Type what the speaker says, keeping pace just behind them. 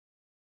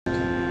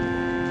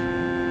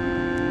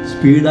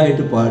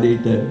സ്പീഡായിട്ട്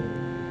പാടിയിട്ട്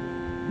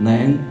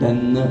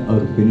 9:10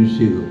 അവർ ഫിനിഷ്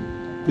ചെയ്തു.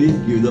 Please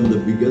give them the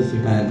biggest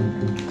hand.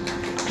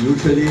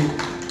 Usually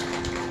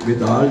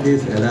with all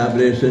these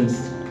elaborations,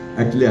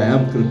 actually I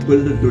am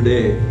crippled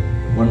today.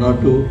 One or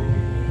two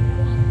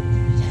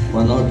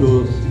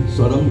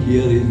Swaram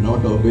here is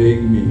not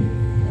obeying me.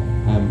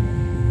 I am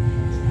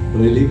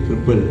really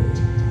crippled,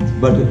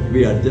 but we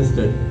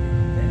adjusted.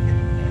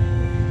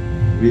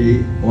 We,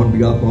 on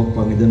behalf of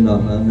Pangajan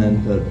Anand and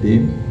her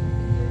team,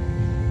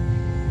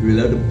 we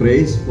will have to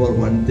praise for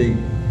one thing.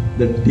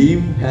 The team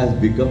has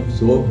become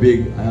so big.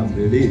 I am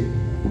really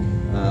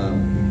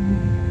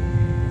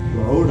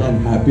proud and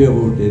happy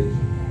about it.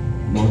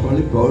 Not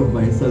only proud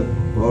myself,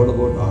 proud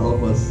about all of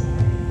us.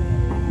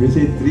 We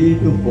see 3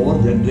 to 4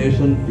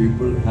 generation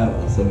people have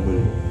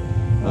assembled.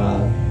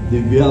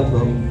 Divya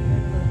from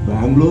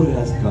Bangalore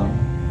has come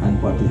and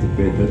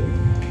participated.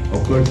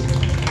 Of course,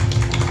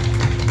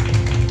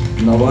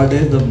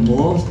 nowadays the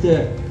most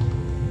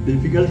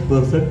difficult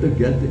person to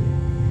get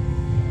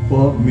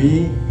for me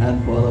and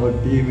for our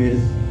team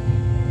is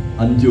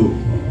Anju.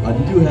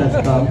 Anju has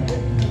come.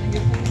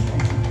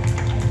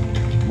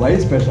 Why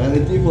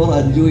speciality for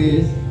Anju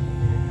is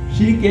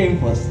she came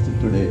first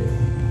today.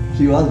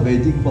 She was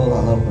waiting for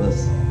all of us.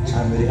 I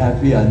am very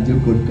happy Anju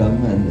could come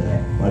and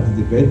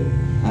participate.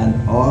 And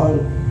all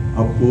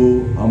Appu,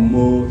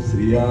 Ammu,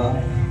 Sriya,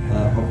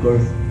 of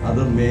course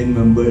other main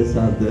members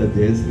are the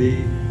Jayasri.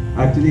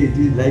 Actually it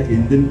is like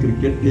Indian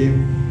cricket team.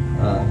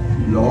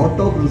 Lot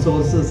of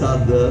resources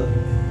are there.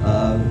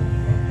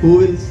 Who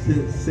will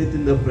sit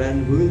in the front,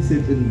 who will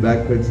sit in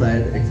backward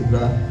side, etc.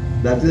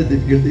 That is the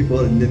difficulty for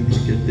Indian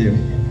cricket team.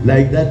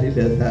 Like that it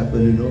has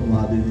happened, you know.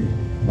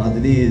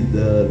 Madhini is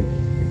there,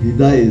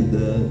 Gita is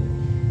there,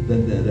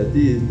 then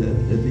Rati is there,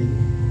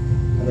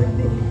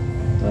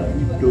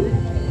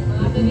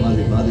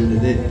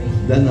 Madhini.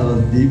 Then our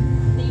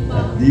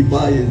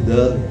Deepa is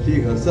there. She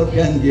herself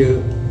can give.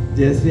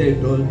 Jayasri, I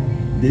told,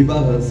 Deepa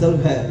herself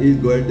is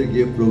going to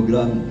give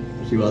program.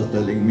 She was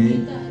telling me.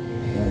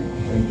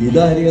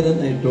 Gita Hariharan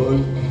I told,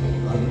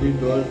 already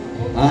told,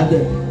 and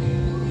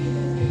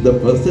the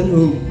person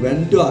who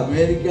went to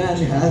America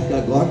and has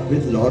got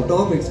with lot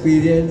of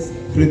experience,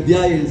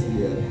 Hridya is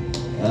here.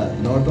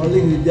 Not only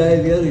Hridya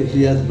is here,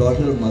 she has got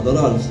her mother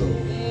also,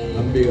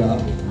 Ambika.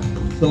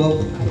 So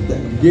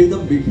give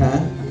them big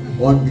hand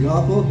on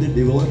behalf of the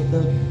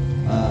devotional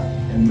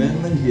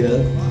environment here.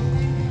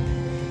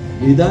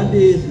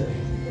 Nidanti is,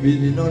 we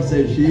did not say,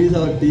 she is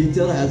our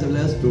teacher as well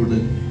as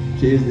student.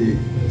 She is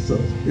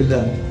the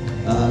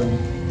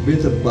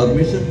with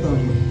permission from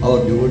our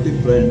devotee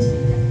friends,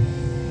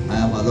 I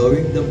am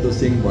allowing them to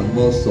sing one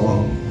more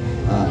song.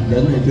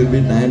 Then it will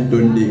be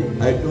 9:20.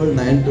 I told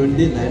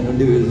 9:20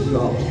 we will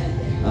stop.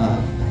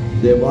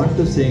 They want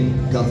to sing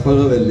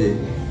Kapagavalli.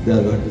 They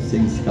are going to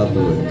sing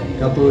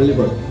Kapagavalli,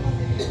 but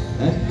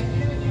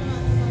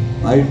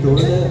I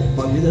told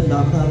Pangajan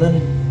Anand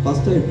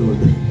first. I told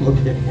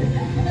okay,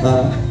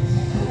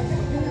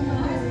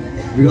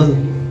 because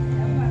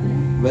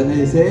when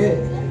I say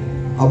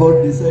about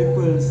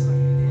disciples,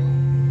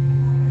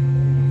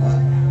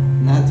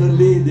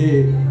 naturally the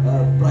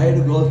pride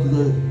goes to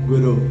the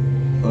Guru.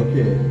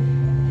 Okay,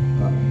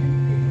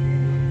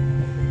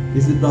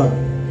 is it not?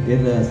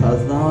 In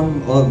Sahasranam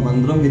or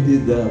Mandram it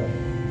is the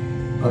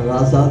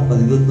Agasat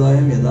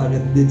Padidadvayam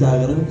Yadagati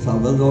Chagaram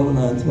Salvadvavam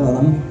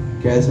Nanskaram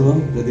Kesavam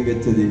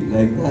Pratigachadi.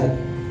 Like that,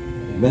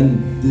 when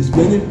this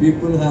many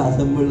people have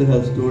assembled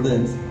her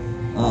students,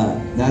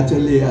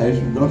 naturally I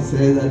should not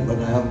say that, but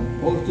I am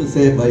forced to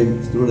say by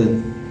students,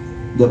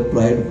 the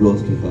pride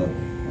goes to her,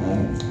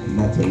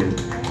 naturally.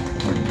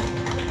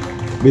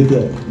 With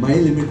my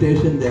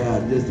limitation they are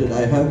adjusted.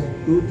 I have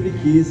 2-3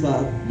 keys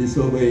are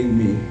disobeying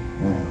me.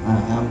 I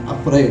am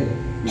afraid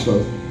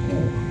because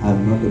I am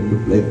not able to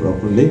play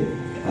properly.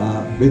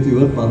 With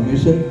your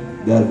permission,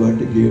 they are going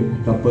to give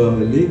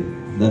Kappavalli,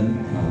 then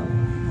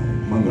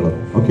Mangalam.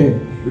 Okay?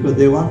 Because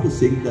they want to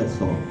sing that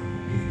song.